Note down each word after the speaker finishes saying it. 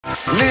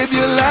Live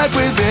your life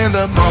within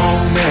the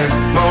moment,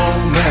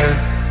 moment.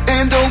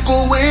 And don't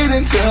go wait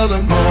until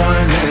the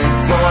morning,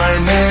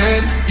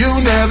 morning. You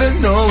never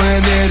know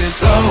when it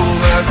is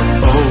over,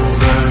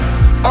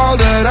 over. All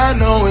that I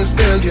know is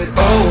we'll get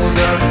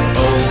older,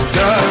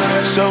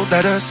 older. So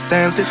let us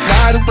dance this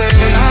night away.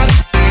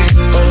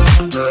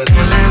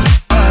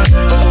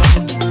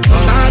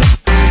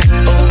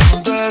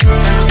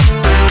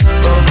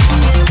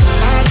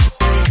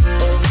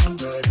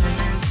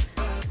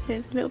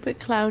 It's a little bit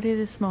cloudy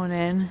this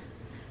morning,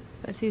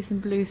 but I see some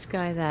blue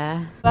sky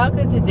there.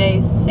 Welcome to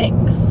day 6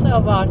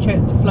 of our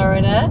trip to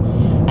Florida,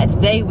 and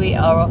today we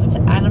are off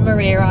to Anna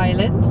Maria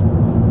Island.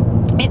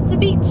 It's a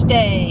beach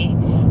day.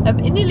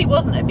 It nearly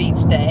wasn't a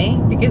beach day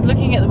because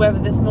looking at the weather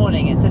this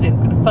morning it said it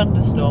was going to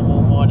thunderstorm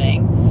all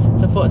morning,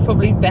 so I thought it's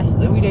probably best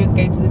that we don't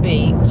go to the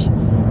beach.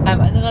 And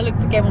then I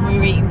looked again when we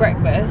were eating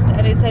breakfast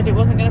and it said it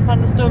wasn't going to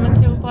thunderstorm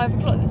until 5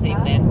 o'clock this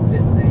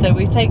evening, so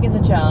we've taken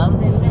the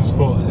chance. Just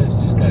thought, let's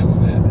just go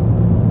with it.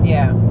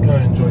 Yeah. Go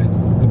and enjoy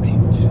the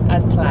beach.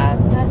 As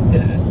planned.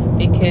 Yeah.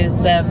 Because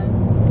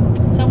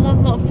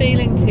someone's not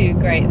feeling too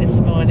great this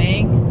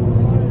morning,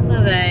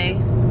 are they?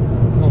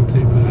 Not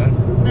too bad.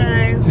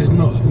 No. Just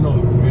not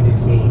ready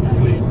for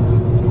flumes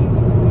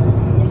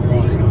and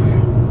rides.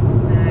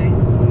 No.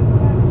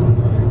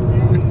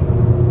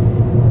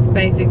 So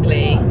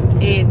basically,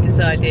 Ian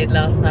decided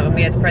last night when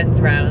we had friends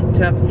around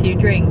to have a few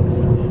drinks.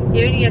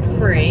 He only had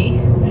 3,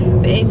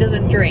 but Ian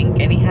doesn't drink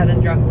and he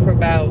hasn't drunk for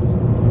about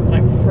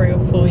like 3 or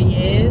 4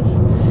 years.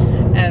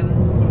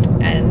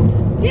 And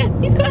yeah,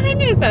 he's got a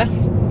hangover.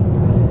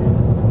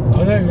 I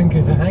don't think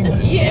it's a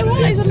hangover. Yeah,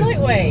 well, it's a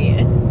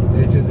lightweight.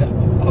 It's just that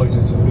I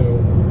just feel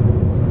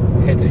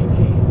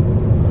headachy,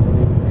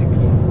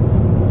 sickly.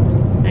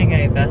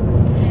 Hangover.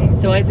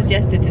 So I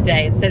suggested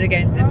today, instead of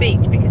going to the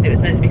beach because it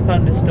was meant to be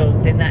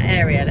thunderstorms in that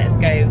area, let's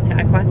go to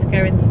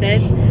Aquatica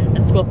instead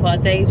and swap our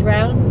days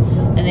round.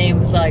 And Ian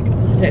was like,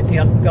 oh, I don't think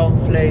I can go on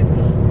flumes,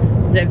 I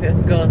don't think I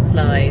can go on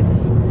slides.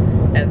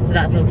 So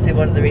that's obviously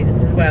one of the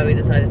reasons as well we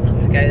decided not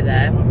to go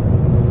there.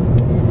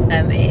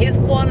 It is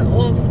one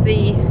of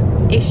the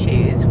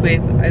issues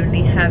with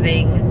only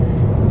having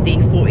the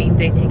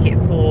 14-day ticket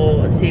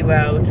for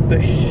SeaWorld,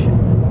 Busch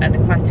and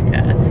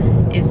Aquatica,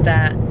 is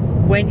that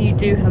when you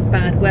do have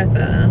bad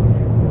weather,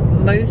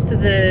 most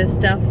of the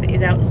stuff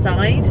is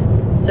outside.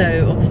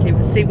 So obviously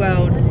with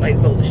SeaWorld, like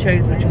you've got all the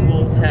shows which are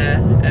water,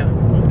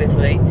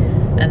 obviously,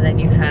 and then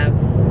you have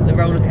the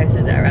roller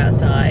coasters that are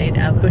outside,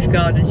 and Busch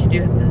Gardens you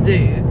do have the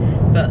zoo,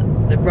 but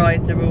the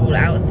rides are all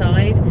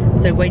outside.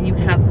 So when you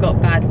have got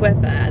bad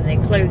weather and they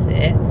close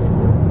it,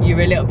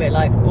 you're a little bit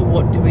like, well,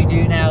 what do we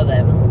do now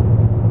then?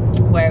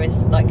 Whereas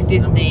like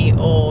Disney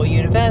or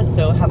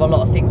Universal have a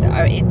lot of things that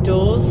are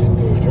indoors.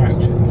 Indoor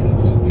attractions,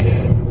 it's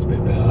a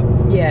bit better.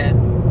 Yeah.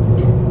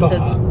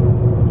 But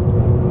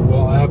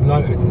what I have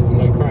noticed is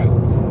no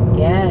crowds.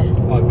 Yeah.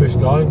 Like Busch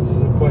Gardens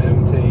is quite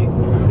empty,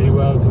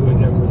 SeaWorld's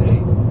always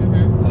empty.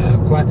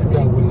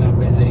 Aquatica wasn't that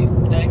busy.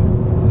 No.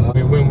 I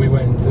mean, when we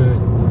went to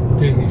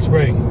Disney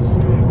Springs,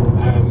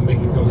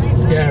 Mickey's obviously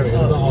scary. I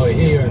was like, oh,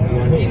 here and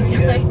one is.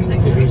 So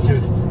it was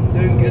just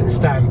a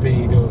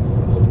stampede of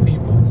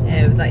people.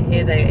 Yeah, it was like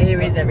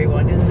here is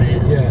everyone, isn't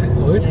it? Yeah,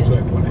 well, this is where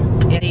everyone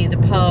is. Yeah, the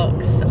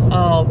parks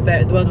are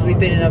the ones we've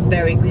been in are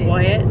very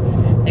quiet.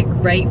 They're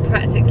great.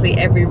 Practically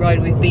every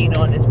ride we've been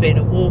on has been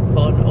a walk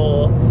on,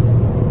 or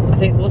I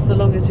think what's the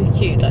longest we've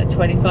queued? Like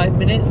 25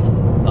 minutes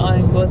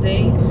behind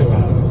Wazzy. 2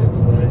 hours,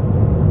 just say.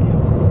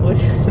 We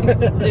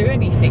didn't do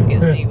anything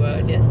at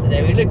SeaWorld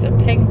yesterday. We looked at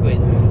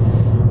penguins.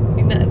 I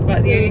think that's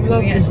about the only thing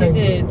we actually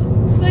did.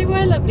 They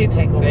were lovely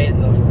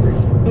penguins.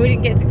 But we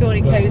didn't get to go on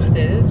any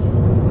coasters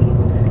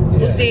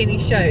or see any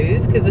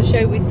shows because the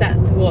show we sat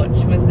to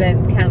watch was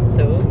then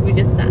cancelled. We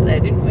just sat there,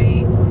 didn't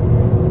we?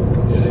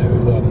 Yeah, it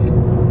was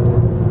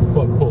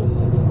quite poor,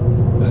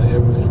 but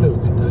it was still a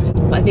good day.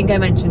 I think I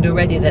mentioned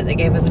already that they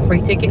gave us a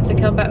free ticket to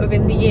come back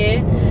within the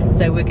year,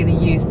 so we're going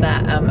to use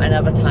that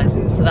another time,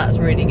 so that's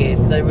really good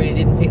because I really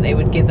didn't think they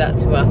would give that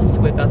to us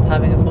with us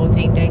having a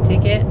 14-day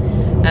ticket.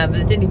 But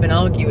they didn't even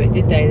argue it,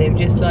 did they? They were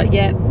just like,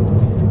 yeah,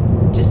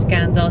 just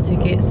scanned our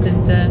tickets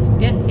and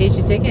yeah, here's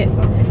your ticket,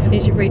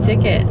 here's your free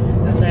ticket.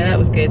 So that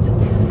was good.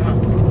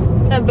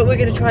 But we're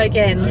going to try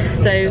again,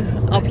 so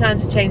our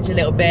plans have changed a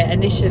little bit.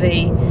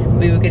 Initially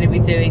we were going to be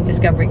doing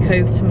Discovery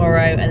Cove tomorrow,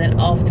 and then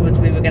afterwards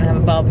we were going to have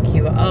a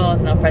barbecue at ours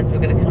and our friends were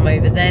going to come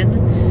over then.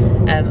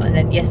 And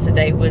then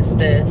yesterday was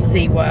the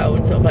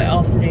SeaWorld sort of like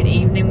afternoon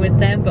evening with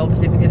them, but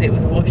obviously because it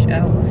was a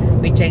washout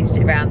we changed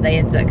it around. They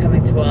ended up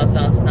coming to ours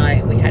last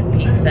night. We had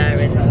pizza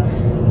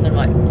and some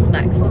like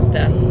snacks and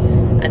stuff,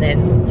 and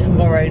then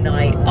tomorrow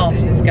night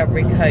after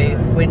Discovery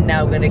Cove we're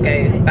now going to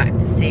go back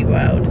to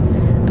SeaWorld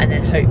and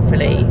then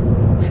hopefully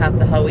have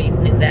the whole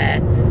evening there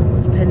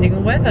depending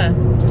on weather.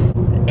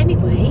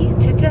 Anyway,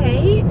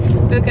 today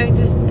we're going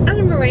to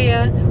Anna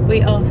Maria.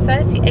 We are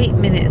 38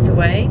 minutes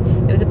away.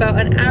 It was about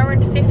an hour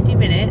and 50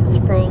 minutes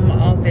from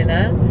our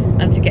villa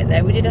to get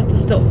there. We did have to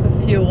stop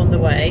for fuel on the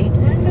way,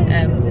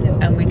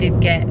 and we did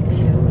get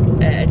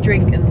a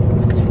drink and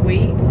some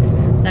sweets.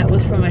 That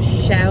was from a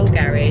Shell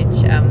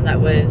garage. That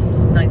was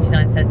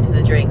 99 cents for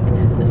the drink.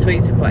 The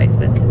sweets were quite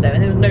expensive though,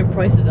 and there was no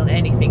prices on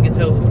anything at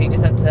all, so you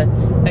just had to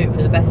hope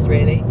for the best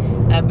really.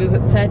 We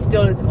put $30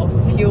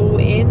 of fuel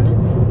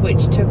in,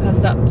 which took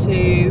us up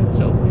to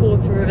sort of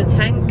quarter of a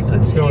tank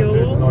of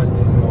fuel.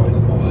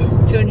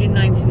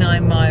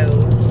 299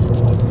 miles,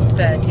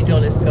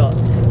 $30 got,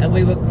 and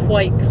we were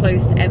quite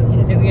close to empty.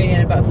 I think we only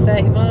had about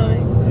 30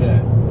 miles.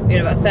 Yeah. We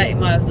had about 30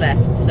 miles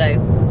left, so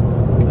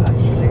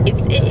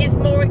it is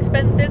more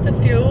expensive, the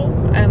fuel,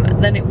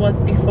 than it was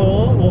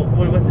before, or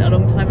was it a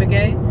long time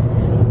ago?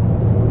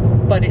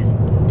 But it's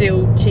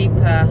still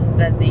cheaper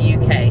than the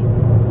UK. A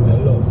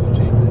lot more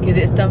cheaper. Because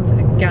it's done for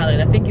the gallon.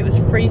 I think it was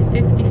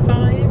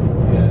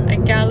 $3.55 a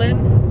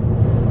gallon.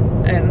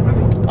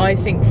 I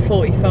think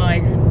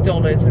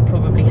 $45 would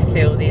probably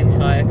fill the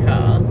entire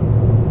car,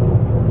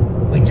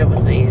 which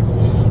obviously is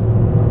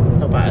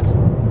not bad,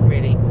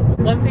 really.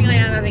 One thing I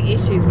am having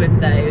issues with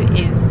though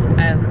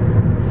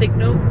is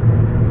signal.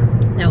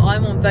 Now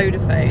I'm on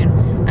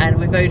Vodafone, and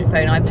with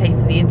Vodafone I pay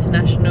for the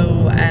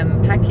international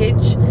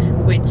package,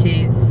 which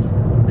is,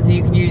 so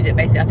you can use it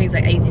basically, I think it's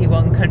like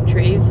 81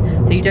 countries,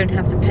 so you don't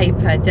have to pay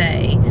per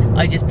day.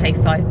 I just pay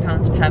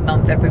 £5 per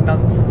month every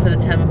month for the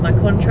term of my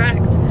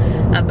contract.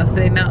 But for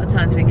the amount of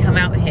times we come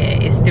out here,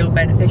 it's still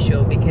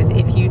beneficial, because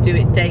if you do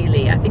it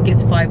daily, I think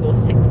it's £5 or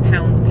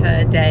 £6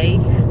 per day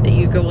that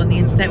you go on the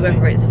internet,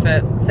 whether it's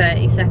for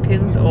 30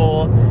 seconds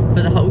or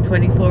for the whole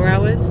 24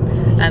 hours.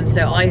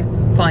 So I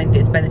find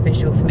it's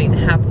beneficial for me to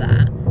have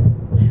that.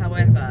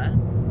 However,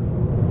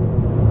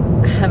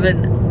 I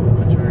haven't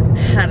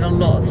had a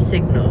lot of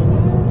signal,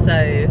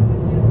 so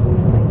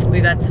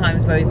we've had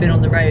times where we've been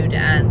on the road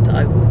and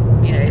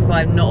if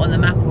I'm not on the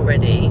map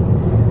already,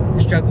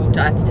 I struggle to,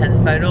 I have to turn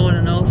the phone on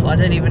and off. I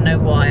don't even know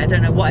why. I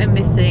don't know what I'm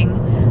missing.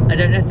 I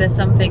don't know if there's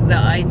something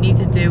that I need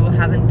to do or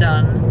haven't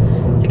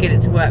done to get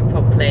it to work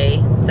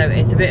properly, so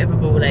it's a bit of a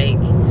ball ache.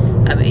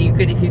 You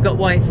could, if you've got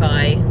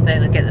Wi-Fi,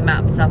 then get the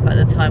maps up at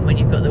the time when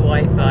you've got the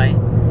Wi-Fi.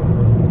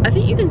 I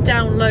think you can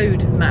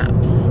download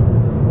maps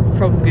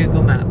from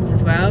Google Maps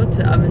as well,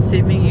 to, I'm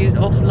assuming, use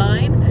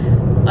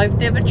offline. I've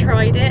never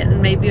tried it,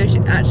 and maybe I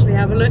should actually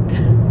have a look,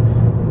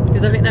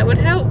 because I think that would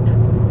help.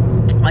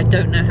 I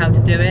don't know how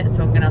to do it,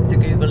 so I'm gonna have to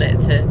Google it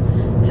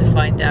to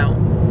find out.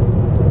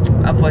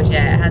 Otherwise,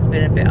 yeah, it has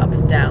been a bit up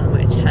and down,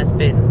 which has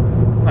been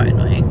quite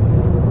annoying.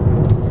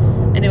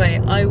 Anyway,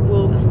 I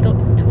will stop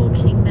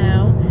talking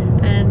now,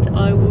 and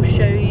I will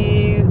show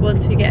you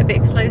once we get a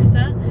bit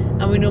closer.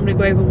 And we normally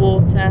go over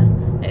water.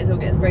 It all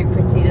gets very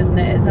pretty, doesn't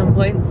it, at some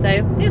point? So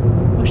yeah,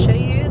 I'll show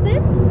you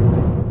then.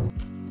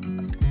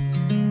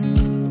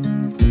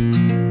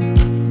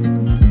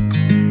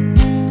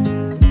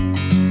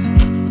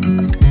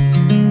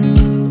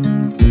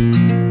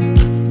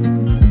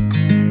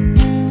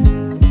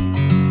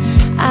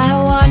 I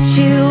watch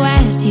you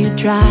as you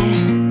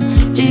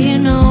drive. Do you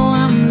know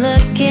I'm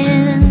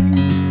looking?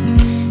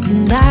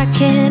 And I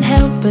can't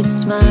help but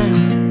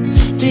smile.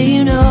 Do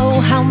you know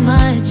how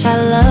much I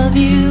love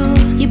you?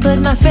 You put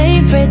my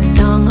favorite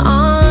song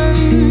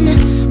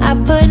on, I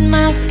put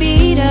my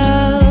feet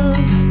up,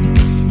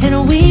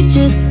 and we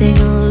just sing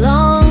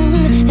along.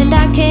 And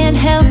I can't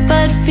help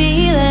but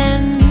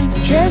feeling,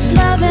 just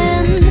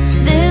loving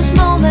this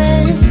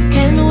moment.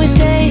 Can we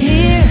stay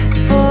here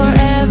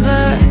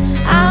forever?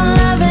 I'm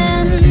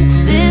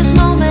loving this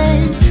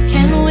moment.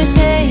 Can we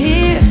stay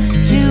here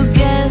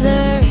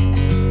together?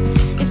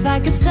 If I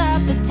could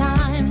stop the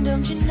time,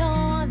 don't you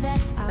know that?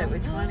 So we're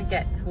trying to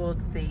get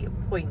towards the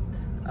point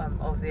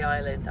of the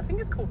island. I think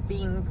it's called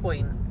Bean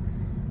Point.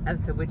 And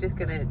so we're just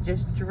gonna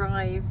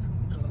drive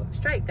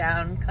straight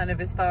down, kind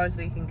of as far as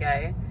we can go,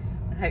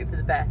 and hope for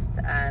the best.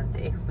 And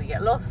if we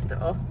get lost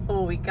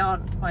or we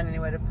can't find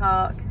anywhere to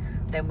park,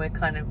 then we'll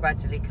kind of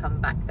gradually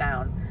come back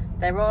down.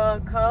 There are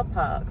car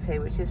parks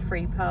here, which is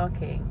free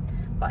parking,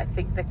 but I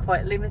think they're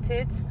quite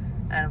limited.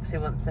 And obviously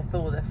once they're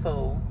full, they're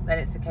full. Then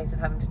it's a case of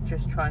having to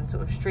just try and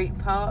sort of street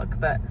park,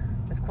 but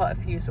there's quite a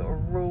few sort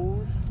of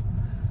rules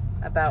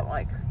about,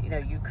 like,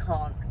 you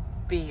can't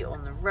be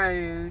on the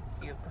road.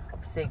 You've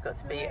obviously got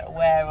to be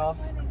aware of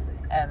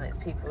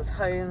it's people's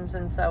homes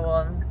and so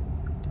on.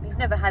 We've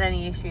never had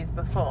any issues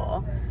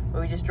before,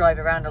 but we just drive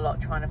around a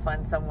lot trying to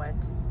find somewhere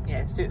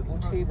suitable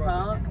to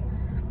park.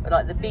 But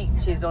like the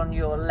beach is on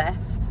your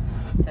left,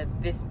 so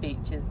this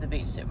beach is the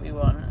beach that we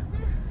want.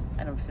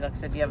 And obviously, like I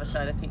said, the other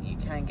side, I think you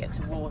can get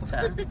to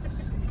water.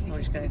 We're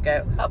just going to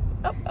go up,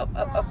 up, up,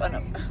 up, up and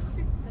up.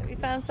 We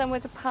found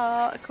somewhere to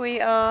park.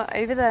 We are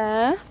over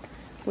there.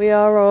 We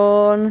are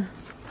on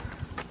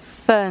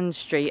Fern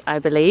Street, I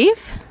believe.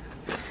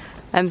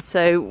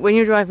 So when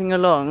you're driving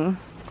along,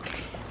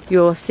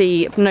 you'll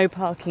see no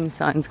parking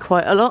signs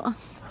quite a lot.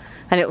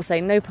 And it will say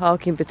no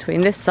parking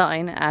between this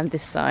sign and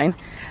this sign.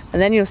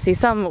 And then you'll see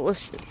some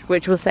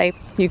which will say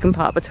you can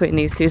park between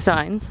these two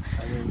signs.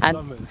 And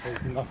some that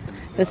says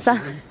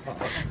nothing.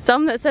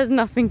 Some that says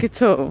nothing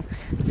at all.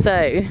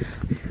 So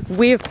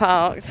we've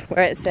parked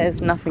where it says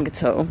nothing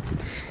at all.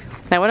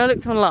 Now when I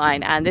looked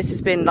online, and this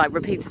has been like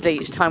repeatedly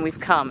each time we've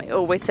come, it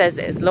always says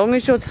that as long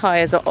as your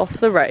tyres are off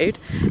the road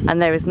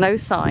and there is no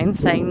sign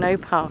saying no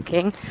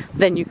parking,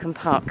 then you can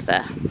park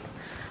there.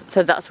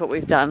 So that's what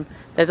we've done.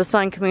 There's a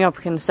sign coming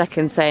up in a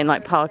second saying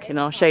like parking.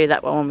 I'll show you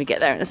that one when we get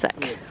there in a sec.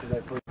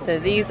 So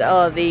these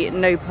are the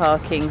no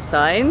parking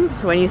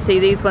signs. When you see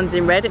these ones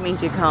in red, it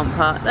means you can't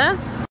park there.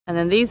 And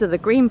then these are the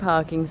green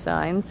parking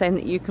signs saying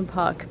that you can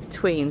park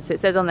between. So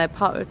it says on there,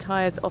 park with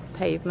tyres off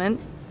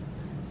pavement.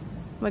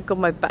 Oh my god,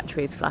 my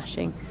battery is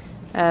flashing.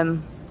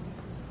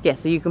 Yeah,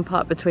 so you can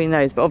park between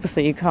those, but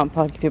obviously you can't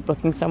park if you're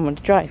blocking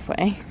someone's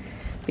driveway.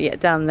 But yet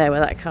down there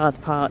where that car's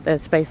parked,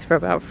 there's space for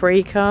about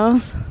 3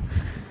 cars.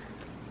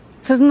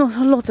 So there's not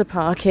a lot of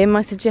parking.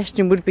 My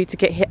suggestion would be to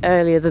get here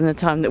earlier than the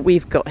time that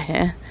we've got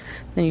here.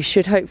 Then you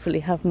should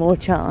hopefully have more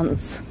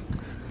chance.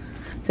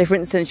 So for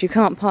instance, you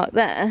can't park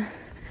there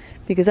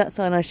because that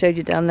sign I showed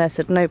you down there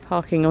said no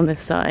parking on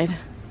this side.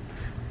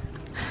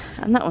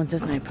 And that one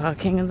says no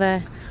parking, and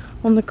they're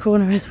on the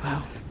corner as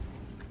well.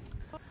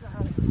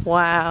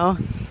 Wow.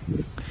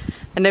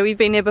 I know we've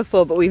been here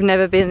before, but we've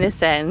never been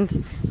this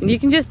end. And you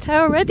can just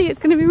tell already it's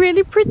going to be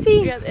really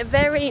pretty. We're at the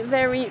very,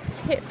 very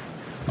tip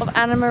of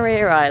Anna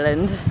Maria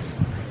Island.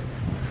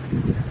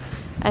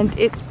 And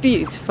it's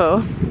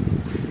beautiful.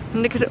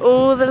 And look at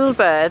all the little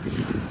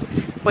birds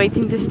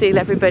waiting to steal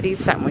everybody's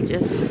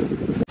sandwiches.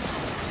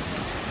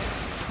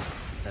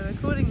 So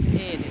according to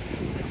Ian,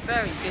 it's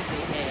very busy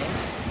here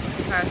in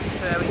comparison to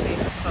where we've been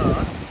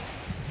before.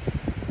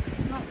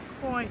 Not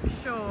quite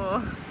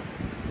sure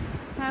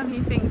how he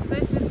thinks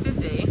this is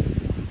busy.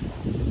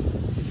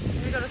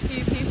 We've got a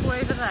few people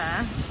over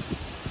there.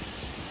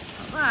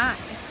 Not that,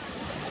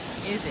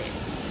 is it?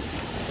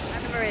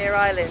 Anna Maria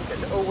Island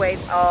is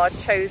always our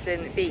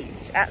chosen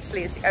beach.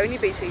 Actually, it's the only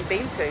beach we've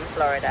been to in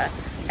Florida.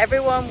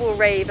 Everyone will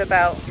rave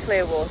about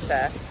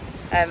Clearwater.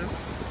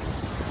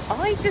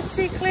 I just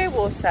see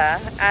Clearwater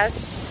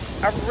as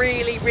a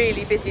really,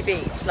 really busy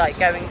beach, like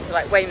going to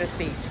like Weymouth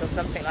Beach or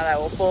something like that,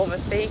 or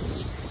Bournemouth Beach.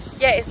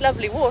 Yeah, it's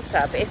lovely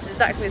water, but it's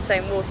exactly the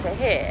same water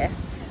here,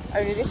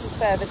 only this is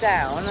further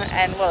down.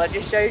 And well, I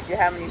just showed you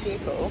how many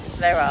people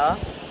there are.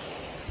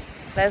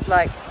 There's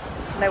like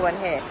no one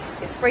here.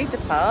 It's free to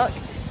park.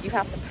 You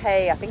have to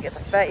pay, I think it's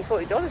like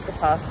 $30–40 to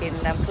park in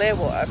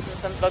Clearwater from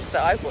some vlogs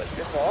that I've watched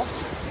before.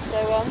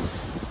 So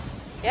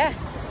yeah,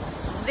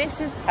 this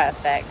is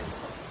perfect.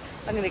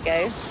 I'm gonna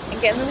go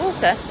and get in the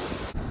water.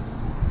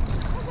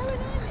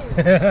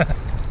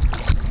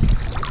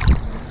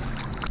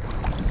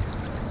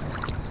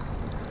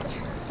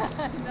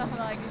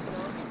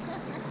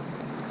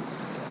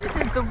 This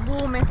is the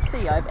warmest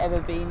sea I've ever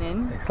been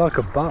in. It's like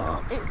a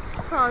bath. It's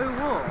so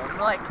warm,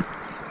 like.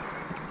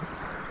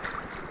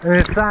 And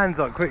the sand's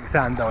like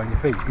quicksand on your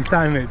feet. You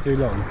stand in it too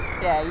long.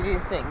 Yeah, you do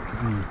think.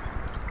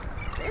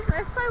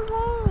 It's so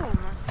warm.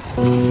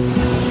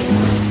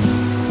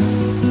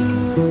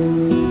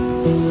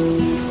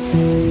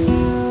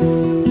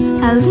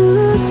 I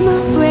lose my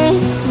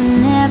breath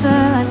whenever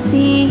I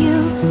see you.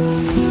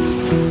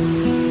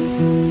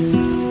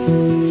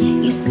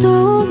 You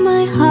stole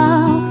my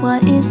heart,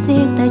 what is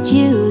it that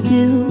you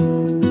do?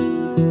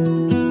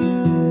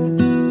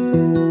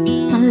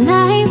 My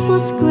life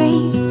was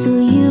great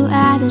till you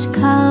added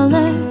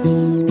colors.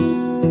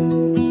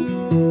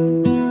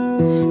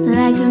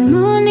 Like the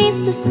moon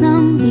needs the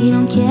sun, we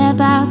don't care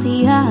about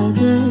the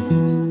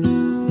others.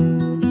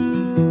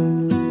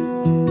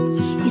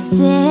 You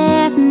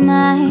set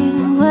my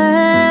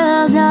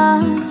world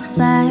on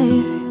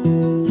fire.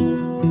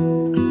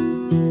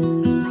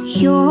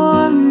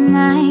 You're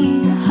my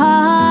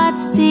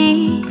heart's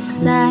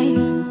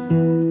desire.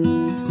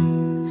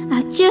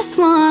 I just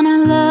wanna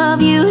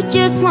love you,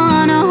 just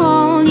wanna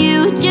hold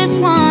you, just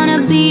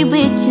wanna be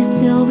with you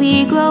till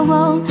we grow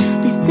old.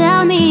 Please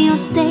tell me you'll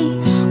stay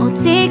or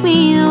take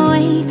me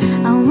away.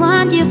 I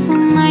want you for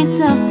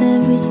myself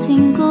every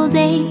single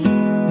day.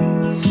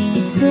 You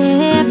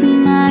set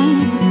my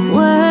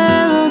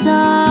world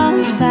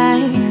on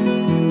fire.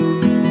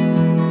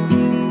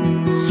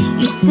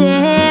 You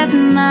set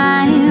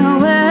my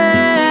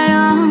world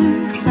on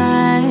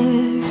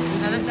fire.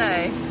 I don't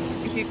know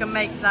if you can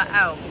make that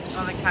out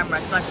on the camera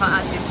because I can't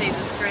actually see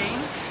the screen.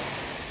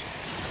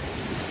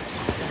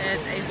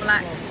 There's a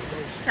black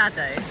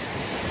shadow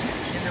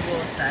in the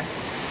water.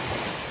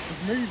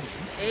 It's moving.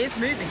 It is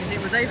moving because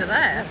it was over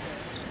there.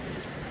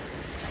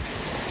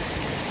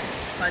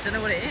 But I don't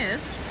know what it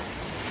is.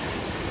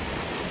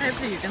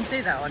 Hopefully you can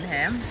see that on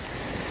here.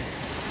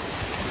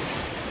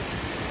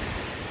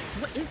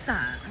 What is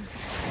that?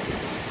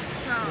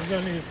 Oh. There's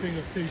only a thing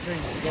of 2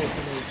 things to go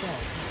from all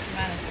sides.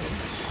 Manatee.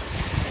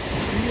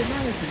 Do you get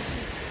manatee?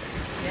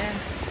 Yeah.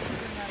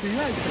 Do you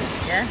actually?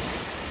 Yeah.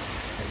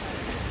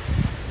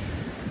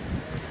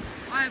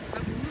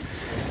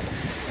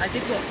 I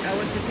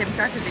watched a Tim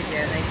Tracker video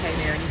and they came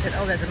here and he said,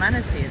 oh, there's a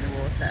manatee in the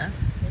water.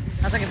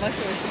 I was like, if I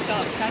saw it was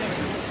dark shadow in the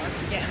water, I'd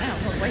be getting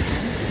out, not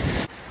waiting.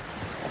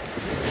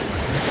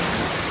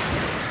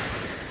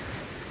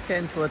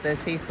 Going towards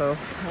those people,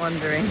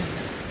 wondering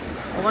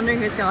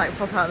if it's gonna like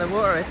pop out of the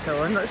water at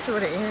all. I'm not sure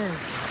what it is.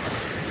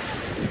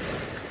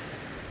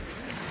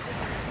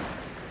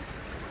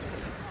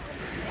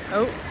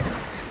 Oh.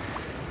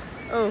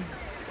 Oh. I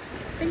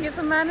think it's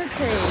a manatee.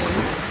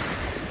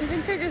 I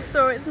think I just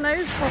saw its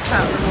nose pop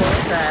out of the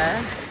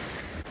water.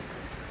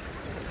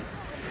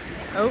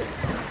 Oh.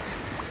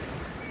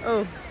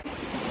 Oh.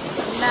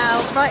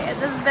 Now, right at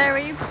the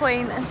very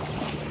point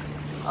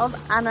of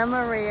Anna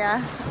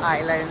Maria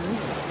Island,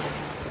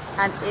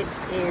 and it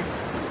is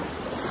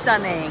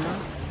stunning.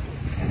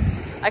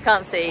 I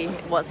can't see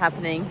what's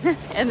happening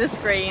in the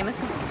screen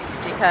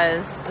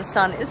because the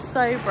sun is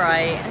so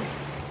bright.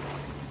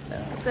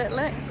 So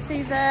look,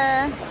 see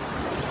there,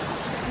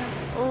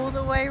 all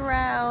the way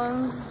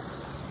round.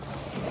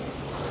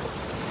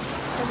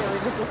 Okay, we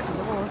just look at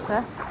the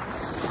water.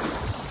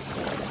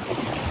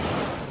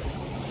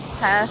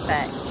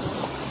 Perfect.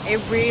 It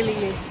really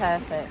is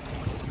perfect.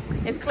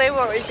 If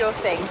Clearwater is your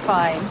thing,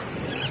 fine.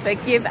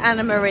 But give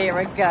Anna Maria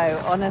a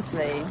go,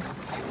 honestly.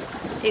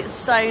 It's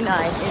so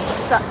nice.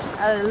 It's such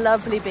a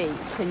lovely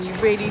beach, and you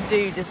really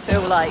do just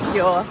feel like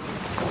you're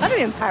kind of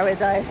in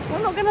paradise.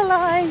 I'm not gonna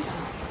lie.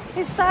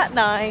 It's that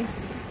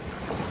nice.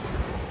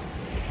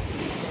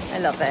 I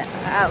love it.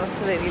 I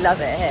absolutely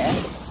love it here.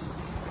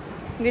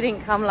 We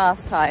didn't come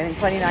last time in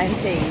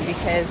 2019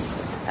 because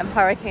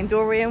Hurricane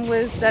Dorian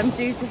was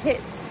due to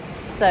hit.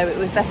 So it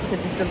was best to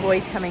just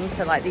avoid coming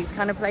to like these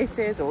kind of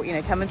places, or, you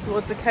know, coming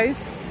towards the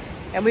coast.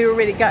 And we were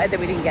really gutted that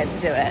we didn't get to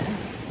do it.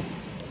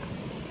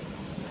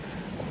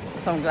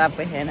 So I'm glad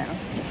we're here now.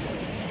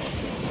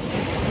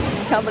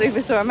 I can't believe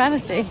we saw a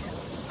manatee.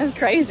 That's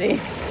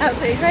crazy.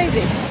 Absolutely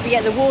crazy. But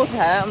yeah, the water,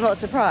 I'm not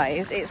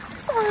surprised. It's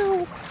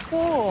so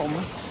warm.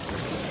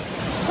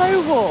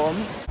 So warm.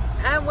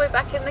 And we're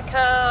back in the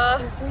car.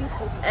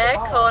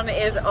 Aircon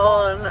is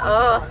on.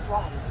 Oh,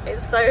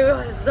 it's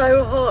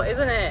so hot,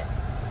 isn't it?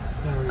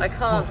 I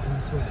can't.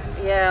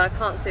 Yeah, I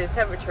can't see the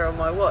temperature on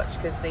my watch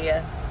because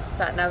the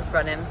sat nav's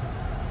running.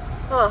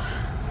 Oh,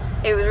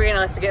 it was really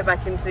nice to get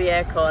back into the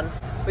aircon.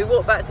 We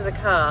walked back to the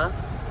car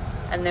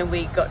and then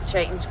we got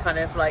changed kind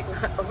of like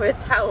with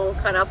a towel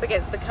kind of up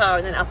against the car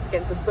and then up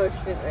against a bush,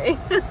 didn't we?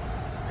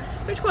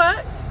 Which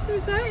worked.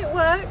 It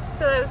worked,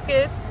 so that was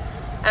good.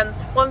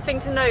 One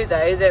thing to know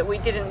though that we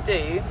didn't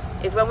do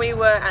is when we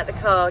were at the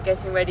car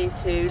getting ready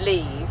to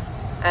leave,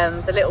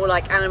 the little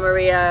like Anna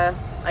Maria,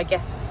 I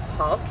guess,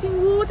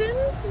 parking warden,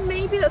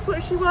 maybe that's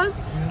what she was,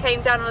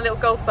 came down on a little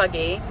golf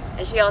buggy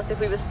and she asked if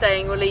we were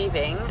staying or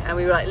leaving, and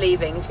we were like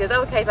leaving. She goes,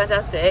 oh, okay,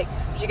 fantastic.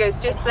 She goes,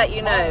 just to let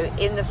you know,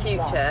 in the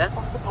future,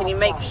 can you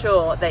make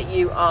sure that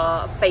you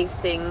are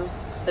facing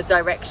the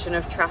direction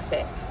of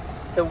traffic?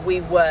 So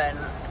we weren't.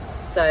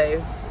 So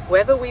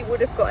whether we would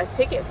have got a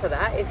ticket for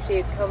that if she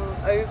had come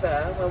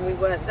over when we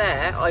weren't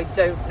there, I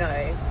don't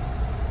know.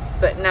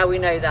 But now we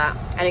know that,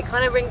 and it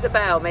kind of rings a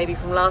bell maybe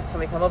from last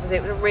time we come. Obviously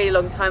it was a really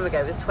long time ago,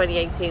 it was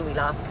 2018 we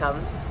last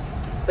come,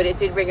 but it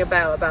did ring a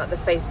bell about the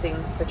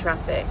facing the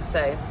traffic.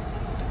 So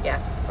yeah,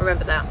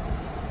 remember that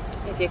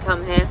if you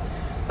come here.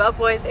 But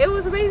boys, it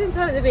was an amazing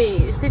time at the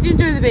beach. Did you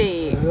enjoy the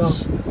beach?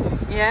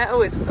 Yeah.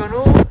 Oh, it's gone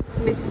all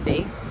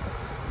misty.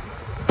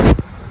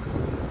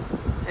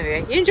 There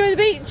we go. You enjoy the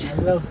beach?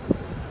 Hello.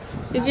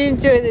 Did you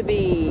enjoy the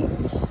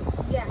beach?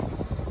 Yes.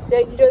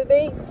 Jake, you enjoy the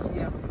beach?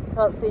 Yeah.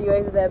 Can't see you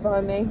over there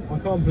behind me. I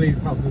can't believe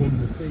how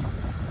warm the sea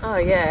was. Oh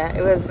yeah,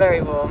 it was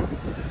very warm.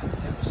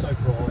 It was so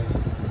bright.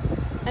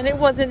 And it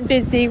wasn't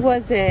busy,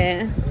 was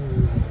it? It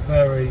was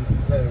very,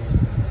 very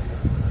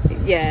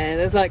busy. Yeah,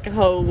 there's like a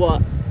whole,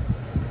 what,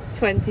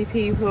 20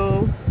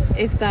 people,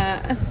 if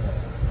that.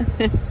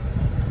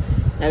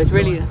 No, it's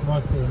really...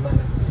 Nice to see a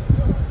manatee.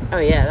 Oh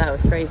yeah, that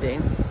was crazy.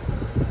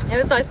 It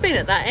was nice being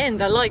at that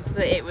end. I liked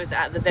that it was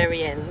at the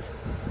very end.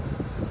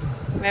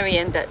 Very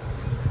end at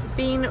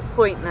Bean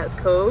Point, that's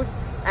called.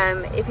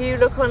 If you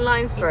look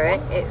online for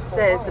it, it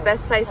says the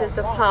best places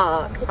to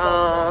park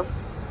are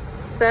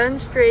Fern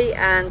Street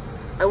and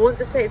I want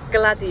to say it's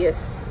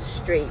Gladius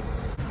Street.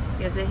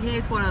 Yeah, so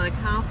here's one of the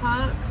car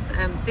parks.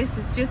 This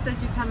is just as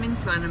you come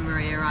into Anna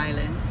Maria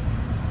Island.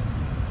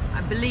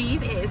 I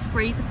believe it is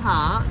free to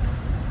park,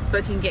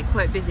 but can get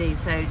quite busy,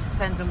 so it just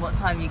depends on what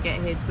time you get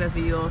here to whether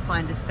you'll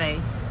find a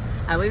space.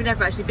 We've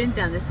never actually been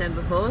down this end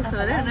before, so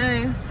I don't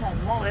know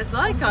what it's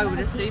like. I would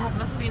assume it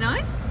must be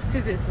nice,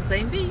 because it's the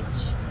same beach.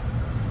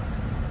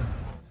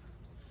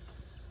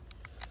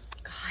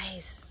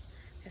 Guys,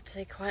 we have to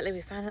say quietly,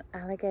 we found an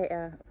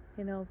alligator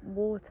in our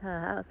water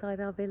outside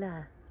our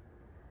villa.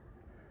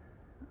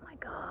 Oh my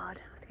god,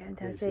 I have to go and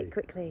interrogate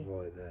quickly.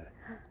 Right there.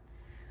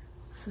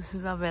 So this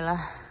is our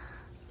villa.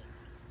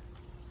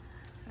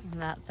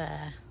 And that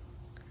there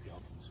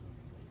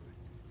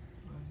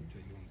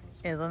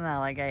is an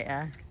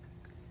alligator.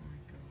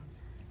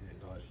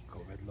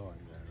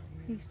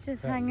 He's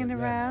just hanging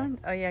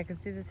around. Oh yeah, I can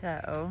see the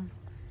turtle.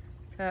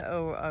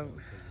 Turtle, oh.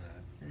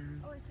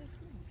 Oh, it's so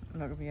small. I'm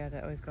not gonna be able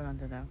to, oh, he's gone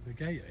under now. The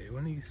gator,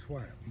 when he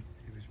swam,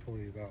 he was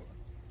probably about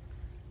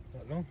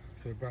that long,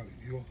 so about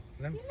your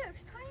length. He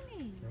looks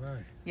tiny. I know.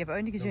 Yeah, but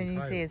only because you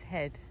only see his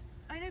head.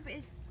 I know, but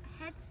his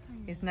head's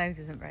tiny. His nose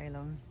isn't very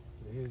long.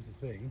 But here's the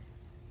thing,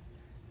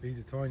 he's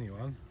a tiny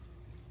one.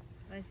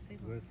 Where's the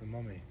big one? Where's the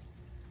mummy?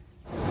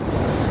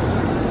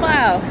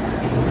 Wow,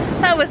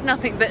 that was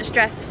nothing but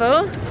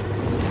stressful.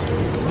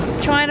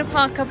 Trying to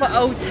park up at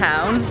Old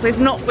Town. We're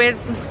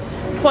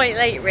quite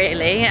late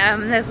really.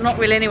 There's not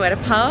really anywhere to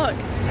park.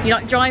 You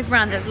like drive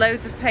around, there's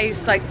loads of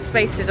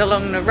spaces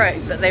along the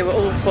road, but they were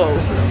all full.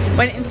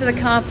 Went into the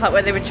car park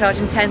where they were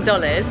charging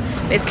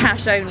 $10. It's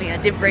cash only, and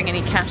I didn't bring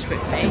any cash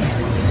with me.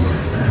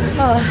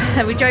 Oh,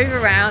 and we drove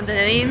around, and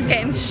then Ian's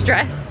getting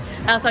stressed.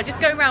 And I was like, just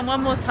go around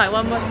one more time.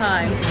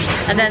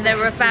 And then there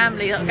were a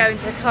family like, going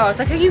to the car. I was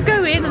like, are you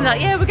going? And they're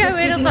like, yeah, we're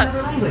going. I was like,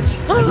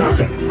 oh.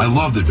 I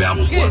love that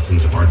Babbel's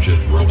lessons aren't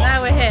just robots.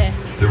 Now we're here.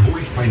 They're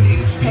voiced by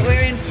native speakers. But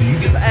we're in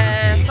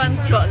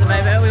Funspot at the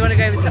moment. We want to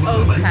go over to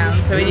Old Town,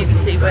 so we need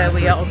to see where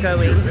we are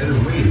going to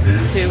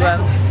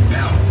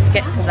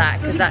get to that,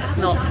 because that's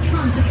not...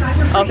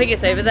 Oh, I think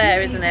it's over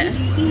there, isn't it?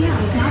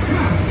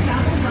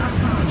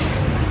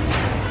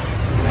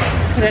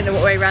 I don't know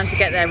what way around to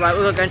get there. Right,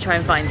 we're going to try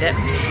and find it.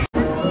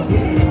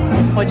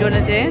 What do you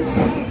want to do?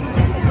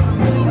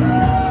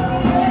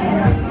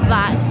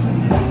 That.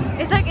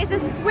 It's a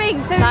swing.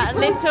 So That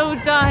little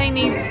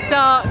tiny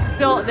dark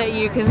dot that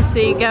you can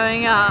see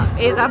going up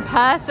is a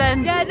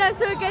person. yeah, no,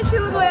 so it gets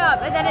you all the way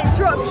up and then it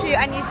drops you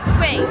and you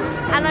swing.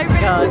 And I really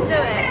God. couldn't do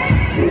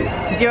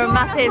it. You're a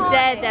massive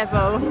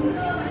daredevil.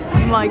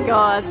 Oh my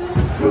god.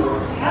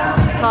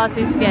 Far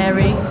too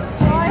scary.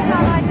 Why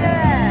can't I do it?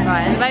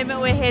 Right, at the moment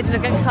we're here to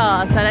look at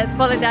cars, so let's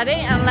follow Daddy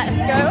and let's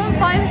go and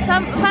find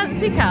some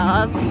fancy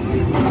cars.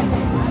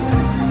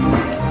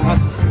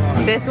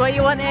 This what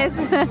you wanted?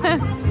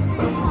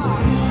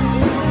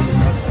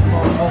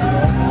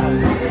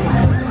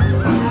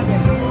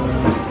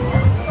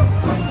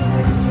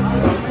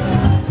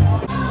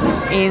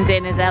 Ian's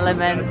in his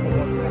element.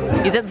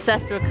 He's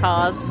obsessed with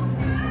cars.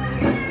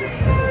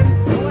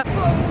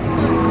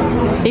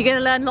 You're going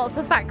to learn lots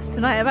of facts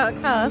tonight about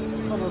cars.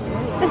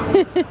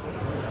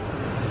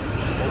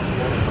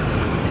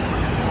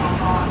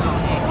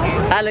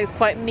 That looks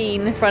quite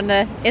mean from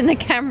in the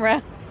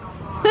camera.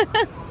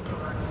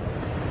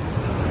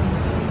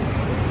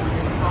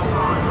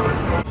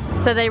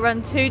 So they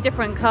run two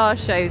different car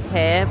shows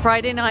here.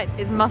 Friday nights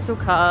is muscle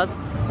cars,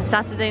 and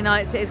Saturday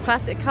nights it is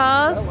classic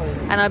cars.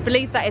 And I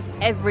believe that is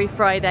every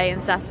Friday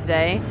and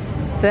Saturday.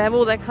 So they have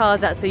all their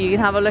cars out so you can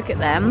have a look at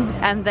them.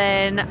 And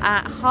then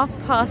at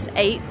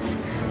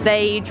 8:30,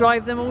 they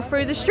drive them all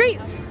through the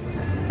streets.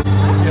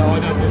 Yeah, I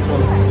know this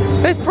one.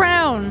 It's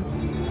brown.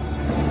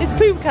 It's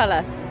poop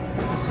colour.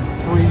 It's a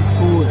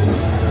 340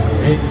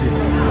 engine.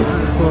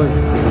 It's like...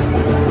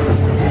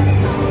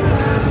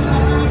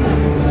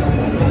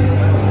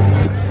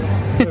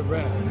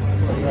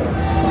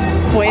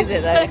 What is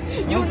it though?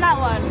 You want that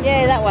one?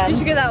 Yeah, that one. You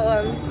should get that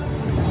one.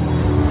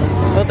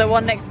 Or the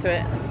one next to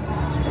it.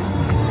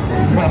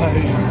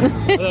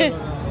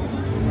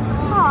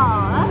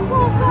 Oh, that's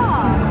so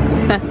far.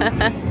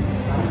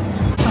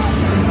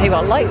 You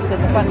got lights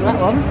in the front of that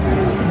one.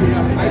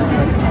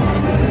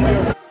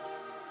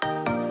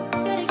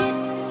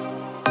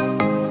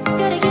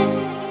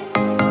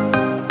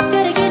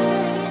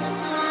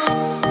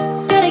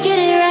 Gotta get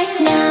it right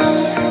now.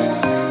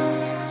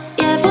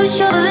 Yeah,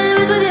 push over the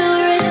limits with you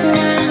right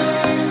now.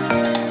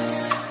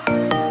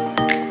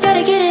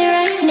 Gotta get it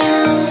right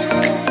now.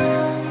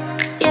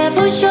 Yeah,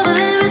 push over the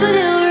limits with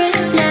you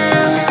right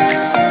now.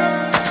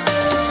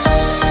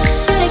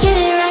 Gotta get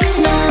it right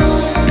now.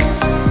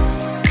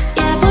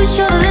 Yeah, push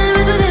over the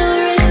limits with you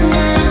right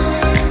now.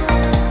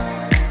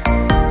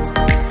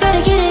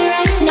 Gotta get it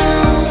right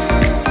now.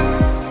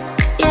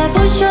 Yeah,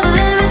 push over the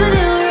limits with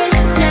you right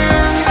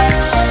now.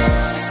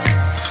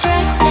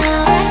 Right now,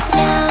 right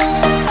now.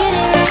 Get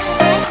it right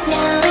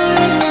now,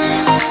 right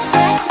now,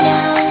 right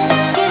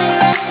now. Get it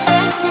right now,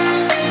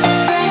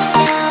 right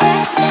now.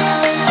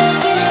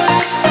 Get it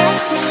right now.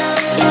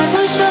 Yeah,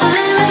 push over the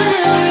limits with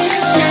you right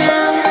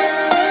now.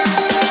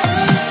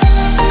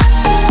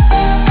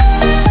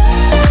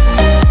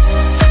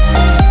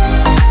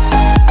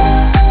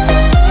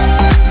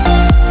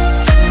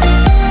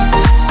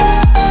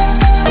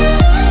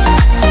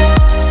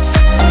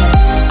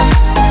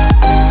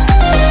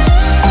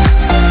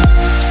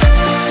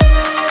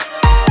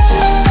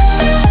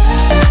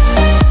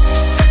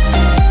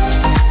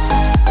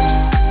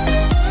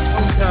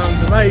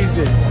 Sounds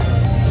amazing.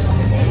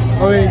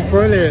 I mean,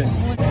 brilliant.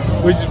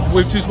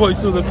 We've just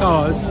watched all the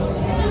cars,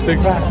 the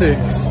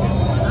classics.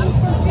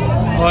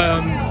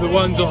 The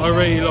ones that I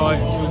really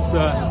liked was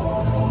the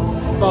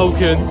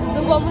Vulcan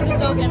The one with the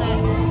dog in it.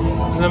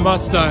 and the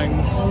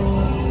Mustangs.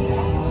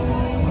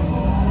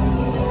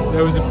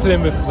 There was a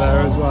Plymouth there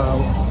as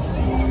well.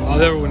 Oh,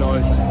 they're all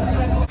nice.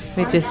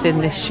 We're just in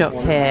this shop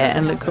here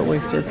and look what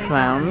we've just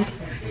found.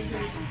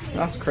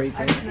 That's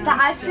creepy. That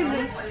actually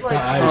looks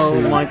like Oh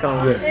my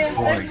god. Looks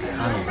like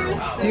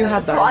animal. You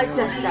had what I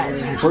just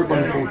said.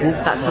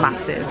 That's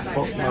massive.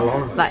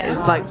 That is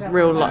like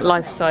real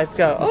life-size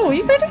girl. Oh,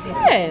 you got a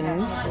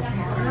friend?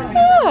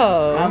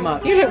 Oh, How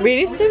much? you look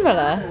really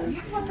similar.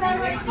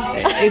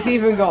 It's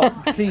even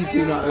got, please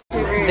do not.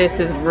 This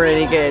is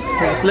really good. We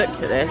just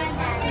looked at this.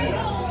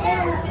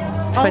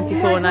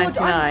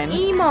 $24.99.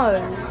 Emo.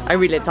 I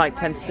really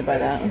tempted to buy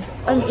that.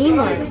 I'm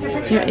emo.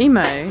 You're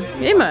emo?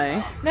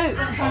 Emo? No.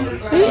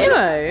 Are you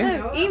emo?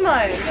 No, emo.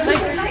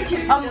 Like,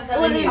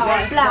 all in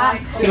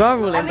black. You are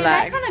all in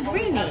black. They're kind of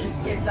greeny.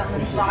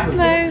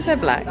 No, they're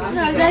black.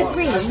 No, they're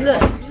green. Look.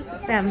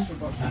 Them.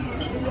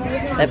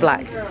 They're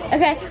black.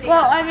 Okay,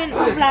 well, I'm in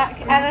all black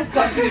and I've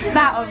got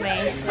that on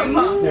me.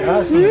 That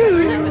was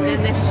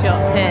in this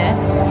shop here.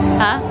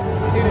 Huh?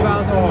 2006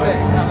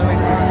 Halloween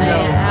Horror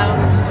Yeah, Elm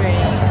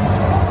Street.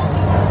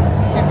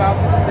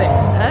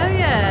 2006. Oh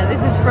yeah,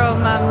 this is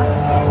from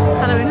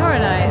Halloween Horror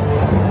Nights.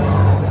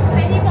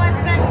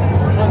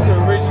 That's the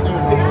original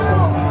piece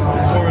from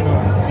Horror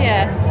Nights.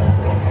 Yeah.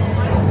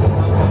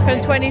 From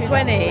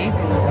 2020.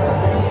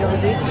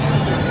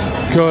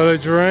 Got a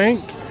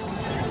drink?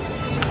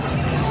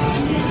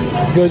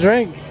 Got a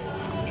drink?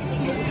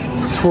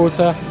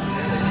 Water.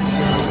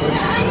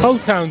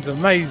 Old Town's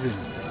amazing.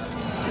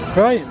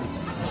 Right?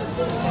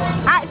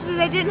 Actually,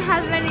 they didn't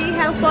have any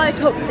Hellfire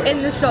tops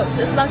in the shops.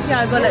 It's lucky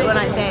I got it when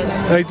I did.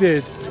 They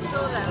did.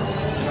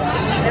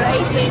 They're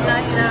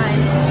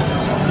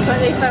 $18.99. But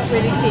they felt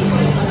really cheap.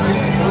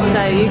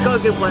 So you got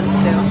a good one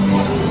still.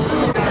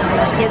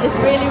 Yeah, this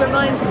really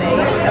reminds me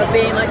of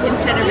being like in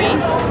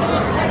Tenerife.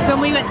 So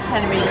when we went to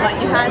Tenerife, like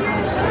you had a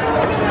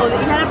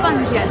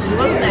bungee actually,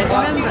 wasn't there? Do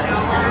you remember?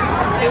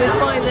 It was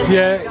by the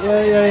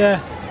Yeah.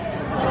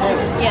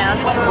 yeah,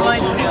 that's what it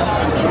reminds me of.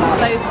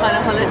 Those kind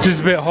of holidays. Just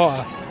a bit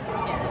hotter.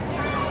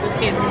 With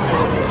kids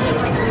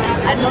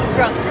and not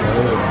drunk.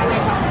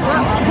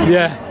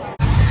 Yeah.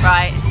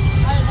 Right.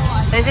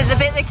 This is the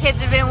bit the kids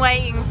have been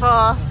waiting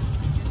for.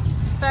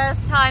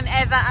 First time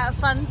ever at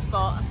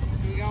Funspot.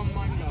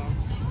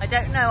 I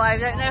don't know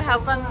how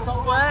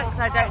Funspot works.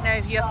 I don't know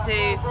if you have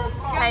to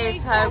pay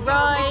per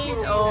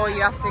ride or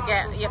you have to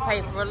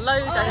pay for a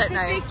load. I don't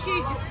know. It's a big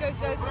queue just to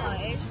go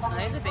karting. No,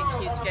 it's a big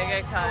queue to go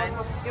karting.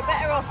 You're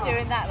better off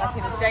doing that like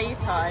in the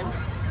daytime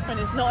when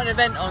it's not an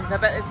event on, because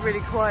I bet it's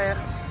really quiet.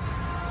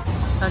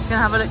 So I'm just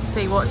gonna have a look to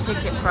see what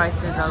ticket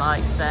prices are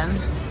like then.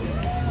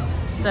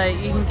 So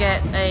you can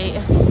get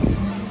a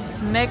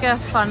mega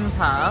fun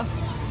pass.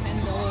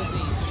 $10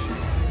 each.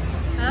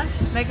 Huh?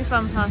 Mega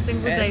fun pass,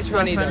 single day pass for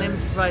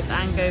unlimited rides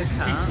and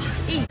go-kart.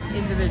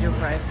 Individual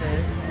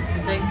prices. So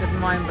Jake said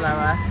Mind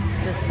Blower.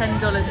 There's $10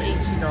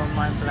 each you go on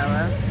Mind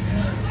Blower.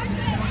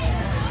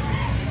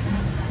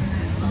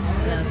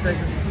 And I suppose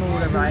the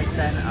smaller rides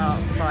then are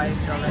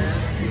 $5.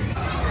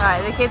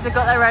 Alright, the kids have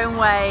got their own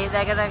way.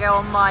 They're going to go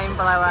on Mind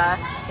Blower.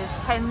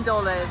 It's $10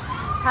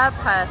 per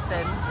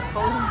person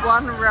for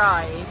one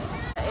ride.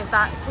 If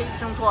that keeps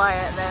them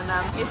quiet, then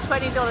it's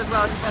 $20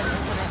 well spent,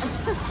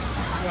 isn't it?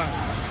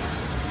 Wow.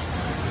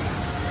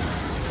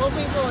 What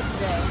we bought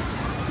today?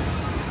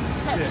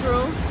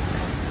 Petrol,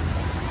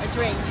 a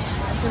drink,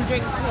 and some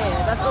drinks here.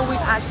 That's all we've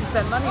actually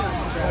spent money on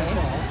today.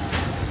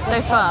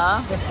 So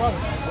far. They're fun.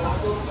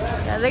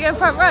 Yeah, they go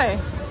front row.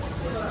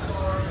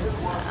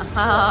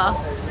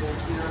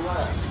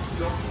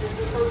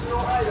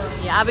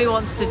 Yeah, Abby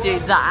wants to do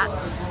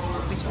that,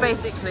 which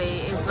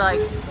basically is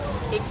like,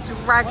 it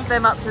drags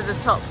them up to the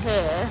top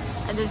here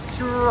and just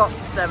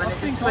drops them and it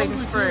just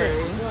swings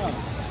through.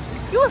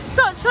 You're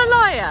such a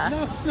liar!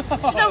 No.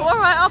 No,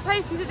 alright, I'll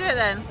pay for you to do it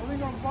then. I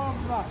think I'm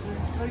bummed that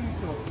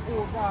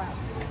or that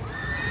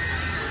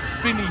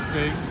spinny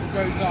thing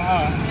goes like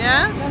that.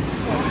 Yeah?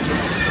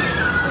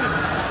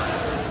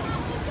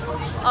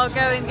 I'll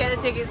go and get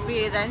the tickets for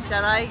you then,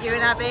 shall I? You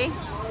and Abby?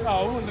 No,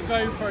 I want the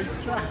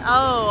GoPro strap.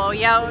 Oh,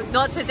 yeah,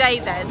 not today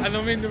then. And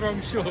I'm in the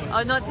wrong shorts.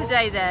 Oh, not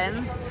today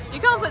then. You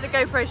can't put the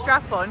GoPro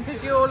strap on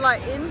because you're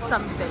like in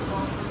something.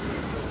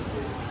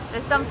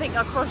 There's something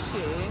across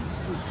you.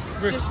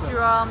 It's just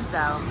your arms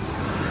out.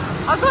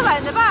 I've got that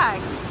in the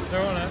bag.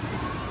 They're on it.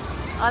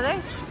 Are they?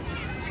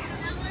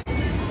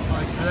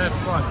 Right, so they're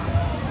front. Oh,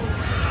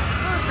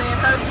 so you're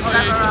supposed to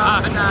have her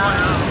arms now.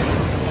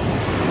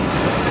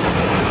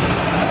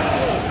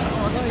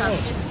 Oh, I think I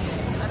missed it.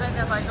 I don't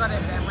know if I got it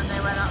then when they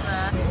went up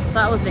there.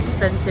 That was an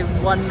expensive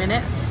 1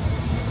 minute.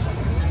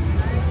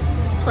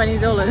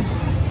 $20.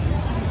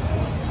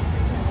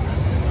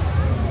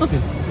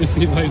 This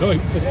is my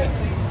liked it.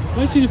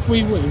 Imagine if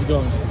we would have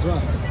gone as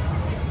well.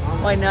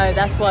 I know,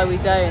 that's why we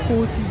don't.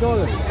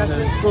 $40 and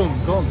then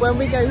boom, gone. When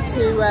we go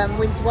to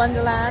Winter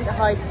Wonderland at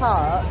Hyde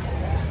Park,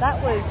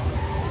 that was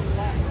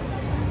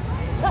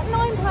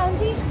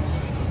 £9 each.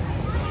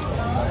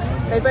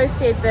 They both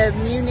did the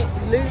Munich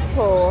loop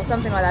or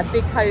something like that,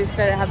 big coaster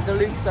that have the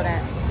loops on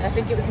it. And I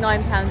think it was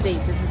 £9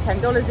 each. This is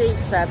 $10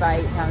 each, so about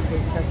 £8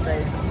 each, I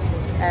suppose.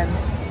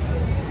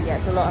 Yeah,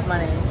 it's a lot of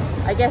money.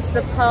 I guess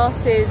the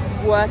passes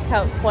work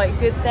out quite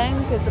good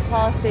then, because the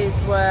passes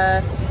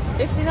were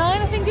 59,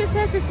 I think it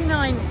said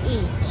 59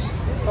 each.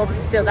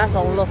 Obviously still that's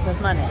a lot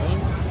of money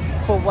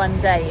for one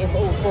day if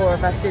all four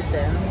of us did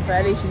them, but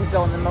at least you could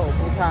go on them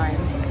multiple times.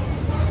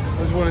 I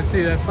just want to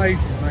see their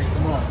faces, make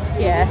them up.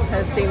 Yeah,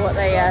 let's see what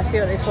they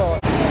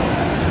thought.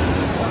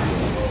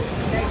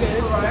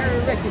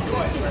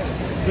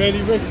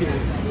 Really rickety.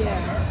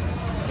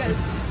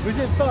 Yeah. Was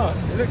it fast?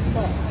 It looks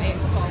fast.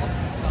 It's fast.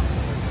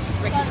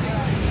 Rickety.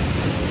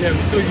 Yeah,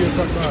 we saw you in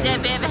front row. Is it a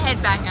bit of a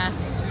headbanger?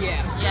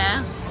 Yeah.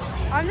 Yeah?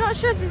 I'm not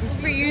sure if this is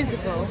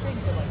reusable.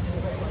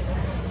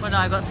 Well, no,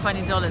 I got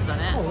 $20 on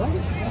it.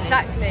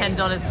 Exactly.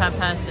 $10 per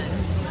person.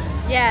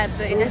 Yeah,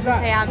 but it doesn't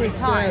say how many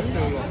times.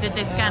 Did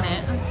they scan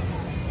it?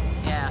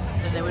 Yeah,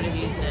 so they would have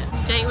used it.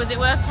 Jake, was it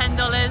worth $10?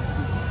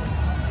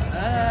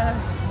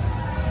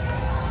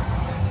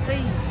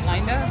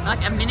 Kinda.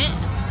 Like a minute,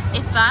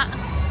 if that.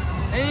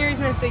 The only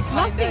reason I say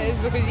kinda is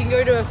because you can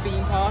go to a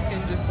theme park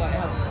and just like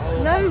have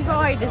all. No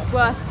ride is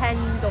worth $10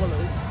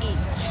 each.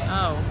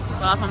 Oh,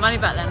 well, I have my money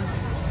back then.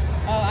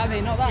 Oh, I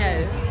mean, not that.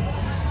 No.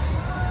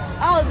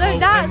 Oh, no,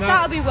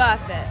 that'll be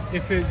worth it.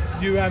 If it's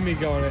you and me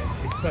go on it,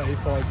 it's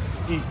 35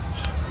 each.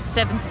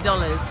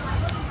 $70.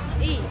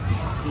 Each.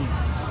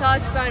 So I'll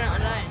just go on it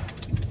alone.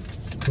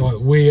 Right,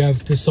 we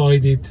have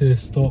decided to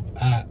stop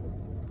at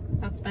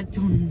Papa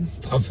John's.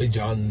 Papa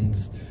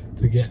John's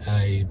to get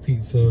a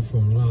pizza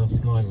from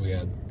last night we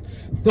had.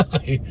 No,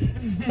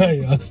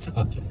 last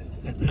time.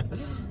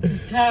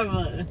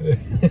 Terrible.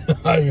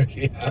 I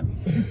really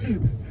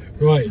am.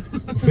 Right,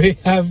 we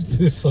have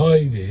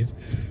decided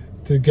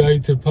to go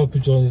to Papa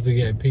John's to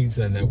get a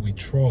pizza that we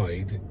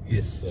tried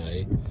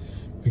yesterday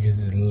because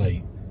it's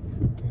late.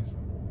 It's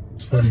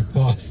 20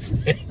 past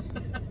 10.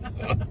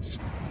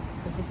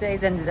 So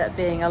today's ended up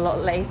being a lot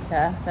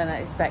later than I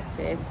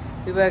expected.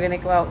 We were going to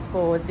go out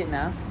for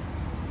dinner,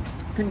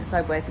 couldn't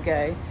decide where to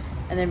go,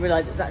 and then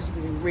realised it was actually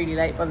going to be really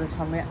late by the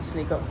time we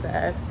actually got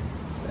served.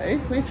 So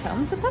we've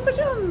come to Papa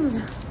John's,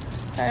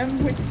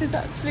 which is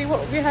actually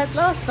what we had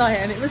last night,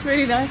 and it was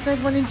really nice and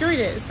everyone enjoyed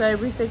it. So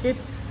we figured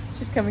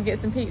just come and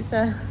get some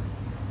pizza,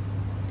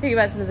 take it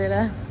back to the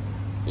villa,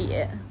 eat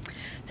it.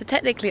 So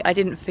technically I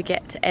didn't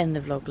forget to end the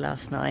vlog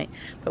last night,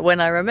 but when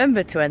I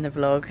remembered to end the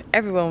vlog,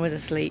 everyone was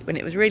asleep when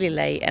it was really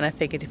late, and I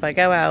figured if I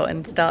go out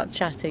and start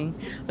chatting,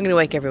 I'm going to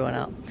wake everyone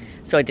up.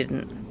 So I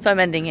didn't. So I'm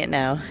ending it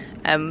now.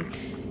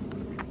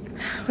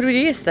 What did we do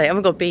yesterday? Oh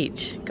my god,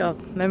 beach.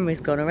 God, memory's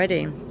gone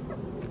already.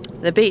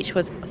 The beach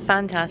was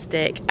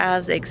fantastic,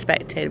 as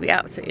expected. We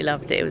absolutely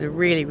loved it. It was a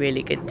really,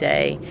 really good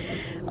day.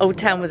 Old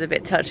Town was a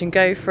bit touch and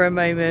go for a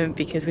moment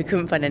because we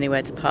couldn't find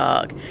anywhere to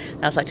park.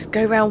 And I was like, just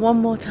go around one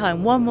more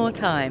time.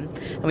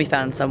 And we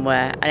found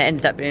somewhere, and it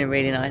ended up being a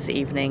really nice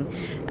evening.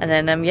 And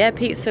then, yeah,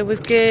 pizza was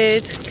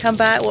good. Come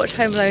back, watch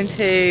Home Alone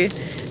 2.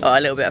 Oh,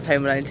 a little bit of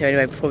Home Alone 2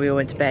 anyway before we all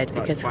went to bed.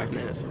 Because 5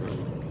 minutes.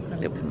 A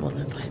little bit more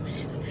than 5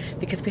 minutes.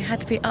 Because we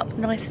had to be up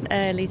nice and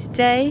early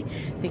today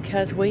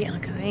because we are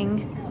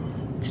going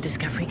to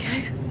Discovery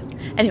Cove.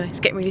 Anyway, it's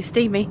getting really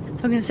steamy, so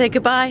I'm going to say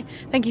goodbye.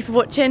 Thank you for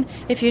watching.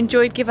 If you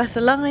enjoyed, give us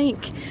a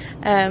like,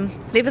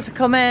 leave us a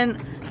comment,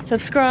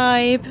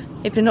 subscribe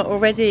if you're not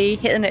already,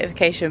 hit the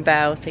notification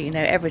bell so you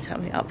know every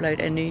time we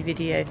upload a new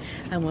video,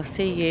 and we'll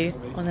see you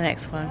on the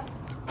next one.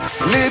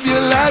 Live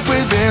your life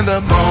within the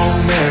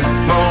moment,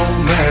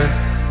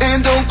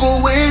 and don't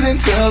go wait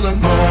until the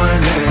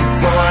morning.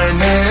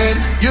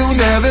 You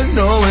never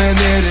know when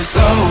it is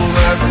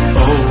over.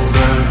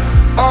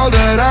 All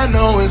that I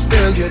know is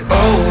we'll get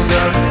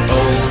older.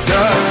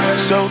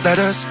 So let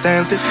us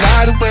dance this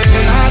night away.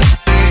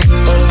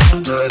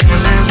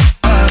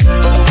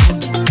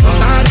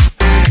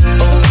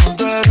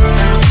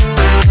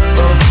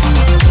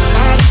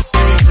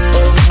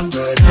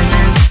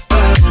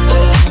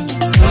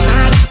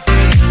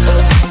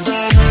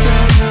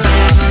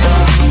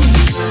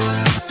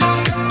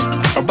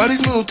 Our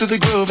bodies move to the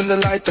groove and the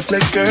light that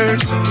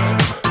flickers.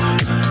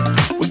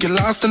 We get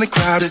lost in the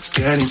crowd, it's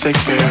getting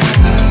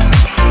thicker.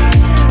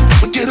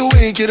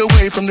 Get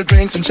away from the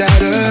drinks and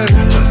chatter.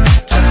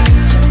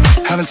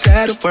 Haven't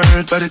said a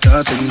word, but it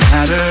doesn't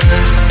matter.